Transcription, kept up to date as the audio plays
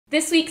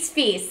This week's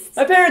feast.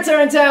 My parents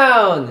are in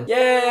town! Yay!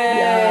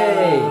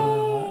 Yay!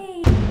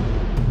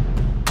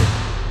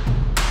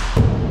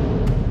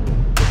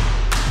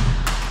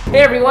 Hey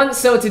everyone,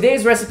 so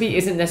today's recipe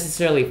isn't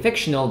necessarily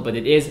fictional, but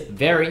it is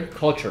very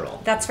cultural.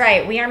 That's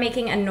right, we are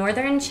making a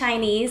northern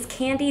Chinese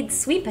candied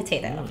sweet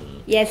potato.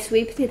 Yes,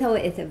 sweet potato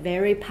is a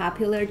very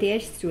popular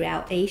dish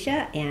throughout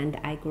Asia, and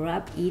I grew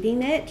up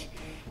eating it.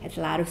 It's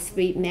a lot of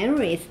sweet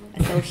memories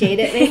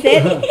associated with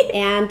it,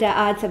 and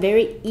it's a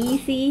very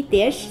easy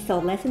dish, so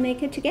let's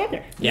make it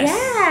together. Yes.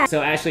 Yeah!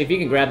 So Ashley, if you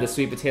can grab the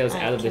sweet potatoes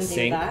out of the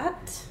sink,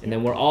 and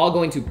then we're all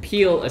going to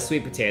peel a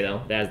sweet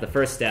potato. That is the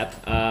first step.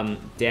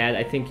 Dad,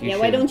 I think you should...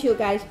 why don't you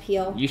guys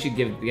peel? You should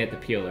get the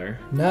peeler.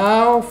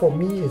 Now, for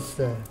me, it's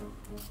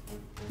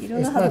You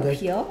don't know how to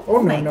peel?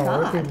 Oh, my no,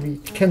 God. we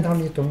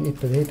Cantonese don't eat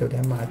potato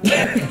that much.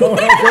 That's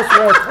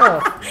very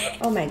tough.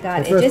 Oh my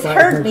God, The it just first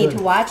hurt bite, me good.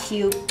 to watch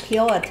you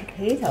peel a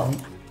potato.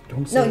 Don't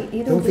No, say,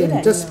 you don't do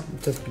that,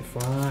 Just be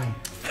fine.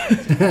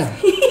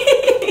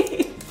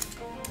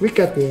 We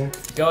got there.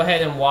 Go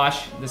ahead and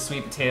wash the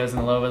sweet potatoes in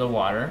a little bit of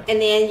water.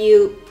 And then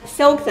you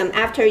soak them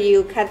after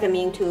you cut them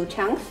into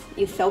chunks.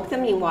 You soak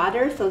them in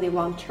water so they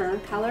won't turn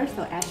color.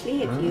 So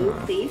Ashley, if you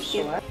please,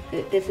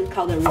 this is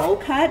called a roll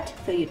cut.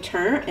 So you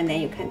turn and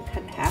then you can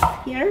cut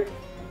half here,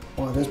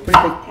 Wow, that's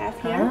pretty big,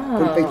 half here.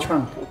 pretty big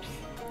chunk.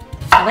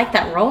 I like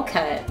that roll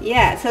cut.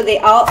 Yeah, so they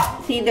all,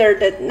 see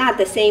they're not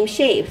the same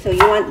shape. So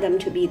you want them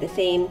to be the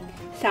same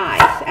size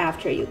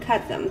after you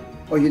cut them.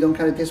 Oh, you don't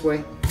cut it this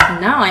way?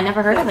 No, I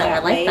never heard of it. I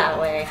That like way. that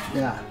way.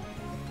 Yeah.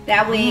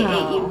 That way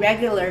Wow. a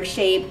irregular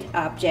shaped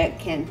object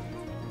can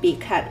be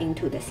cut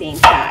into the same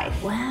size.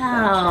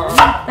 Wow,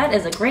 that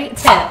is a great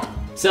tip.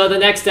 So the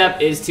next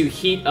step is to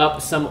heat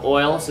up some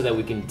oil so that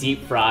we can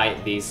deep fry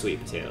these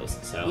sweet potatoes.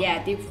 So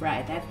Yeah, deep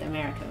fry, that's the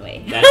American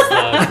way. that's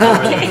the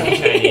northern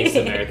Chinese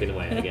American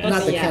way, I guess.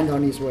 Not the Yeah.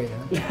 Cantonese way,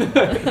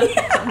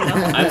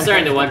 huh? I'm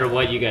starting to wonder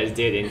what you guys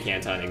did in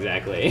Canton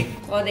exactly.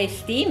 Well, they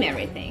steam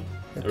everything.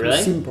 They're Really?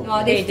 Too simple.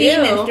 No, they They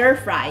steam do. and stir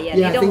fry. Yeah, yeah,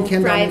 they I don't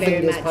think fry Cantonese very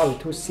think it's much.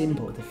 probably too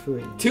simple, the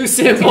food. Too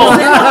simple.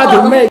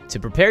 to make. To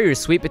prepare your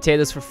sweet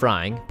potatoes for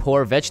frying,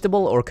 pour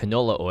vegetable or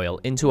canola oil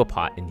into a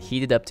pot and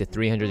heat it up to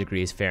 300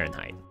 degrees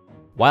Fahrenheit.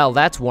 While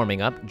that's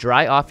warming up,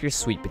 dry off your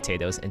sweet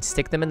potatoes and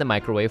stick them in the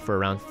microwave for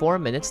around 4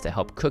 minutes to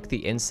help cook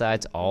the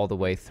insides all the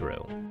way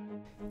through.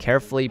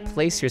 Carefully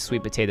place your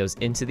sweet potatoes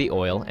into the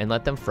oil and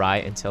let them fry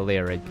until they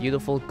are a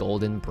beautiful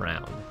golden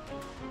brown.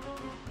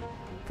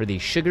 For the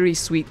sugary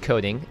sweet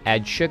coating,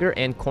 add sugar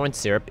and corn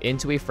syrup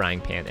into a frying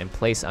pan and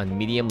place on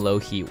medium-low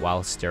heat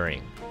while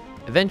stirring.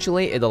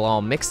 Eventually, it'll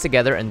all mix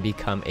together and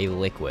become a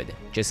liquid.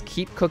 Just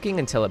keep cooking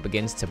until it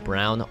begins to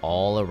brown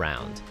all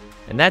around.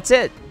 And that's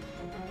it!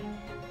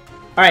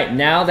 Alright,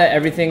 now that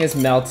everything is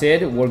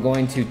melted, we're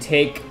going to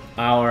take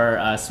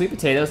our sweet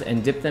potatoes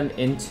and dip them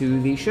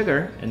into the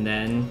sugar and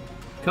then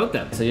coat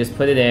them. So just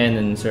put it in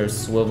and sort of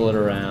swivel it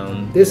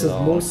around. This is the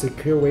most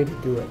secure way to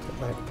do it.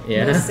 Like,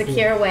 Yeah. Most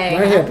secure way.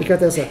 right here, because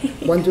there's a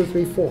 1, 2,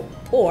 3, 4.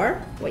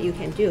 Or what you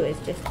can do is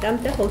just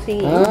dump the whole thing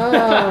in.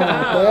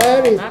 Ah,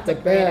 that is That's the a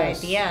great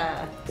best.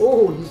 idea.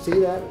 Oh, you see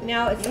that?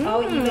 Now it's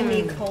all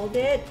evenly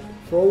coated.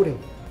 Floating.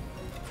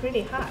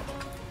 Pretty hot.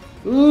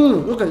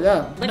 Look at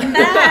that. Look at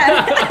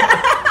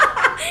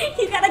that.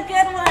 You got a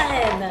good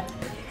one.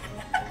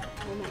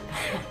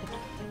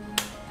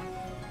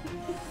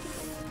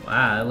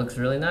 Wow, that looks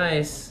really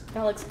nice.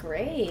 That looks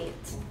great.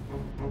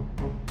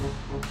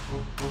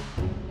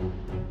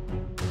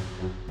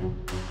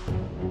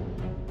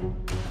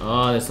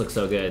 Oh, this looks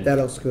so good. That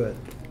looks good.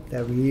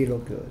 That really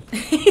looks good.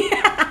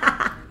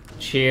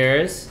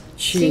 Cheers.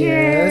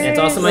 Cheers. It's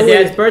also my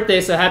dad's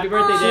birthday, so happy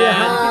birthday,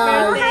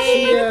 Dad.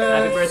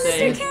 Happy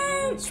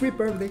birthday. Sweet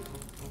birthday.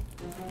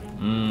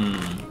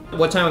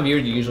 What time of year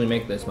do you usually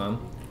make this,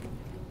 Mom?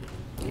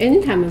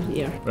 Any time of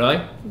year. Really?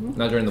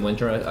 Not during the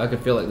winter? I could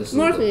feel like this is...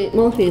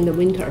 Mostly in the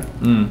winter.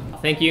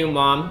 Thank you,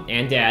 Mom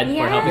and Dad,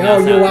 for helping Oh,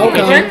 us you're out.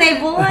 welcome. Happy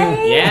birthday,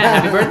 boy. Yeah,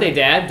 happy birthday,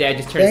 Dad. Dad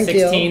just turned Thank you.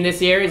 16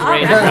 this year. He's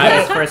ready to drive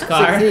his first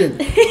car.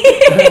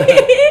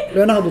 16.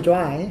 Learn how to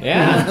drive.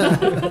 Yeah.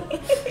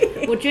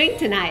 We'll drink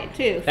tonight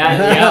too.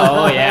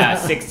 Oh yeah,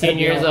 16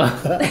 years old.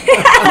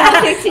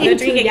 16 No too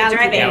drinking and young.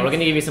 driving. Yeah, we're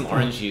gonna give you some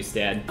orange juice,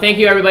 Dad. Thank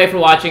you everybody for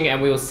watching,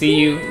 and we will see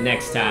you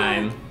next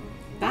time.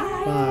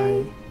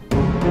 Bye.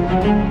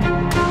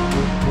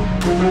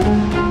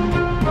 Bye.